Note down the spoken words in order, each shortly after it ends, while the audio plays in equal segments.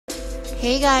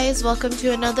Hey guys, welcome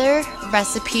to another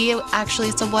recipe. Actually,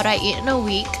 it's of what I eat in a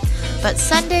week. But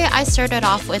Sunday I started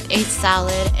off with a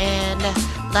salad and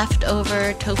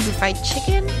leftover tofu fried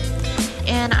chicken.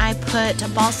 And I put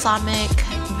balsamic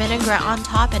vinaigrette on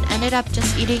top and ended up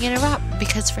just eating in a wrap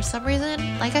because for some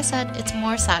reason, like I said, it's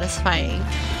more satisfying.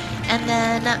 And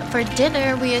then for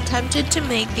dinner, we attempted to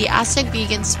make the Aztec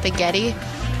vegan spaghetti.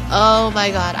 Oh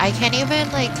my god, I can't even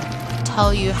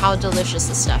tell you how delicious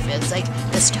this stuff is. Like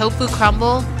this tofu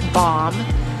crumble, bomb.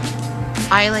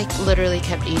 I literally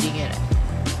kept eating it.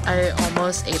 I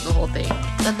almost ate the whole thing.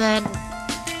 And then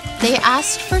they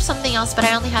asked for something else, but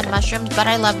I only had mushrooms, but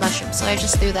I love mushrooms, so I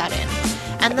just threw that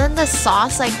in. And then the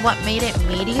sauce, what made it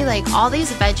meaty, all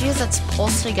these veggies that's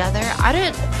pulsed together, I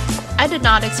did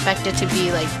not expect it to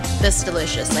be this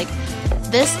delicious.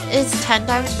 This is 10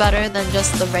 times better than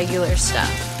just the regular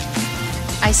stuff.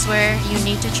 I swear you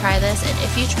need to try this, and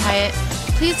if you try it,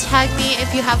 please tag me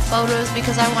if you have photos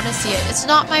because I want to see it. It's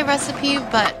not my recipe,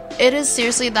 but it is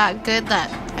seriously that good that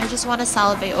I just want to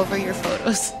salivate over your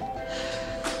photos.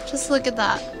 Just look at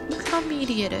that. Look how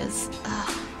meaty it is.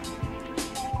 Ugh.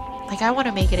 I want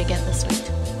to make it again this week.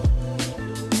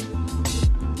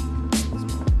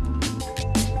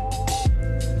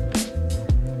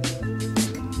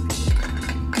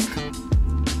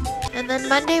 And then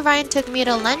Monday, Ryan took me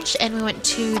to lunch and we went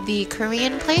to the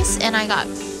Korean place and I got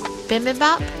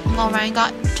bibimbap while Ryan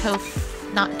got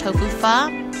not tofu pho.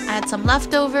 I had some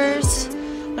leftovers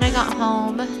when I got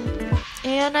home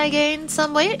and I gained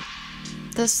some weight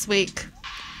this week.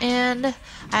 And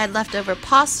I had leftover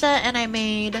pasta and I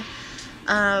made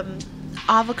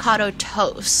avocado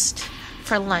toast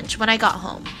for lunch when I got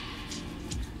home.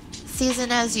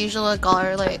 Seasoned as usual with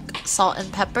garlic, salt,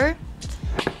 and pepper.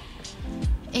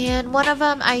 And one of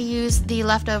them I used the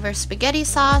leftover spaghetti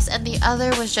sauce and the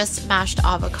other was just mashed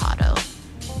avocado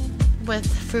with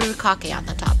furikake on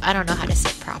the top. I don't know how to say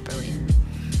it properly.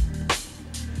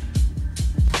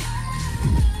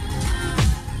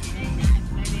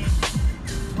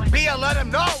 Let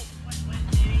him know.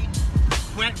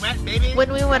 Wet, baby.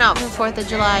 When we went out for 4th of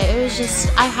July, it was just,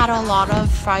 I had a lot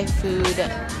of fried food,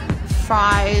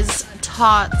 fries,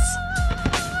 tots,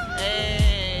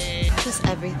 just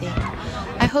everything.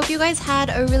 I hope you guys had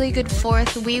a really good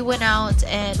 4th. We went out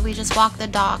and we just walked the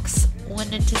docks,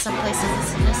 went into some places,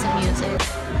 listened to some music.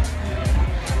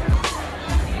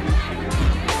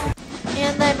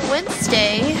 And then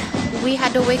Wednesday, we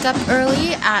had to wake up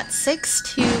early at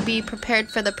 6 to be prepared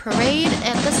for the parade,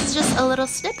 and this is just a little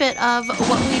snippet of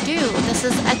what we do. This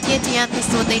is etietian, this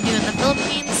is what they do in the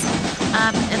Philippines,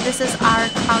 and this is our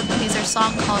crowd pleaser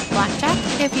song called Blackjack.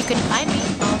 If you can find me,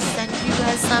 I'll send you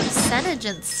guys some percentage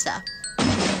and stuff.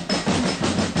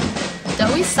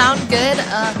 Don't we sound good?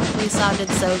 We sounded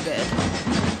so good.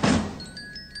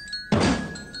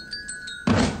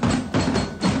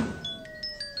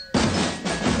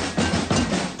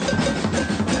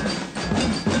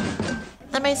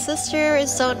 My sister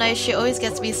is so nice. She always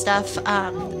gets me stuff.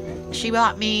 She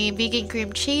bought me vegan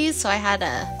cream cheese, so I had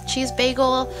a cheese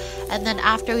bagel. And then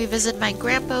after we visited my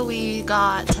grandpa, we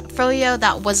got froyo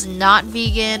that was not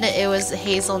vegan. It was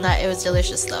hazelnut. It was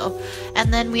delicious though.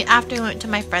 And then after we went to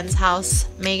my friend's house,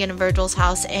 Megan and Virgil's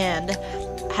house, and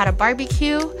had a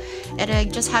barbecue. And I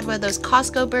just had one of those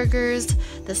Costco burgers.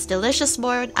 This delicious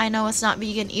board. I know it's not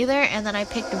vegan either. And then I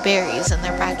picked berries in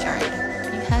their backyard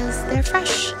because they're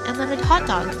fresh, and then a hot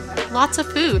dog, lots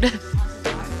of food.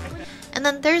 And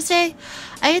then Thursday,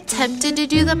 I attempted to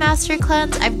do the master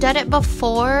cleanse. I've done it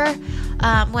before.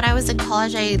 When I was in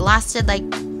college, I lasted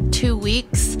 2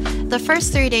 weeks. The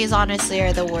first 3 days honestly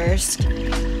are the worst,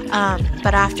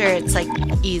 but after it's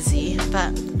easy.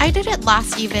 But I didn't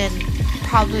last even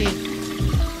probably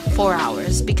 4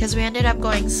 hours because we ended up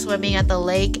going swimming at the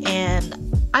lake and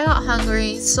I got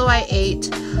hungry, so I ate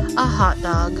a hot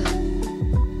dog.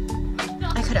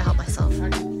 I couldn't help myself.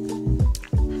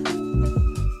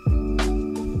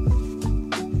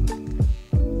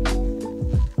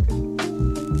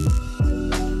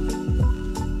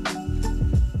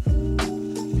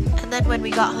 And then when we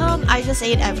got home, I just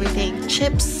ate everything.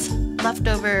 Chips,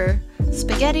 leftover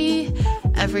spaghetti,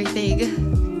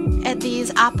 everything. And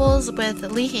these apples with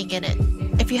leaking in it.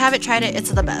 If you haven't tried it,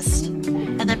 it's the best.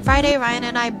 And then Friday, Ryan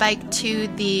and I biked to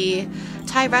the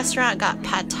Thai restaurant, got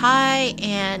pad thai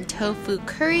and tofu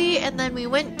curry, and then we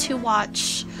went to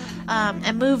watch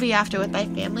a movie after with my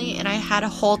family, and I had a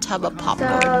whole tub of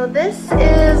popcorn. So this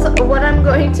is what I'm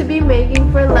going to be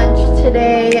making for lunch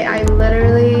today. I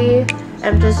literally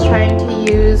am just trying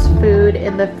to use food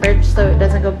in the fridge so it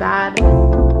doesn't go bad.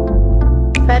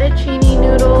 Fettuccine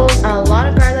noodles, a lot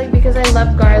of garlic because I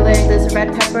love garlic. This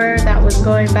red pepper that was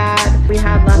going bad. We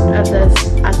had leftover of this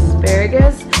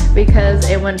asparagus because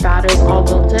it went bad, it was all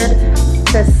wilted.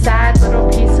 The sad little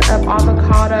piece of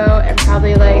avocado and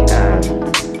probably like, I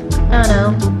don't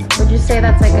know, would you say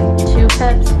that's like 2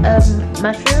 cups of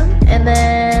mushroom? And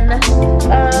then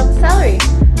celery.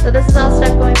 So this is all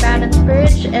stuff going bad in the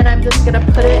fridge, and I'm just gonna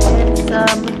put it in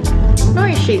some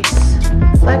nori sheets,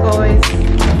 like always.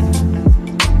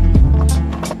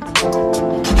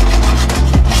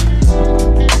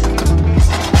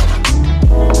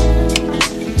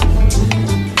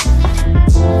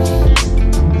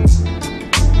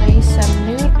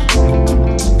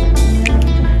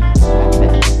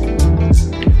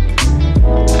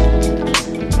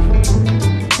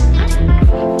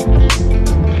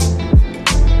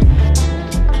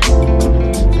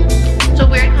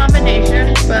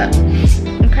 But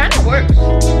it kind of works.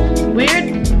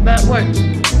 Weird, but works.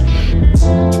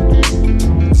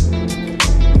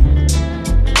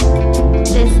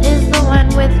 This is the one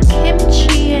with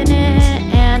kimchi in it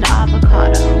and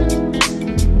avocado.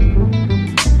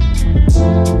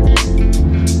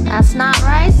 That's not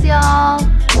rice, y'all.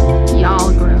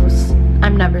 Y'all gross.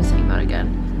 I'm never saying that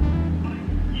again.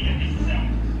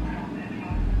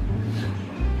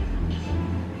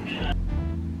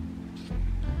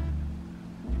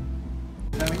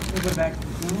 Go back to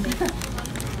the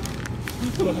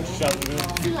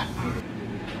room.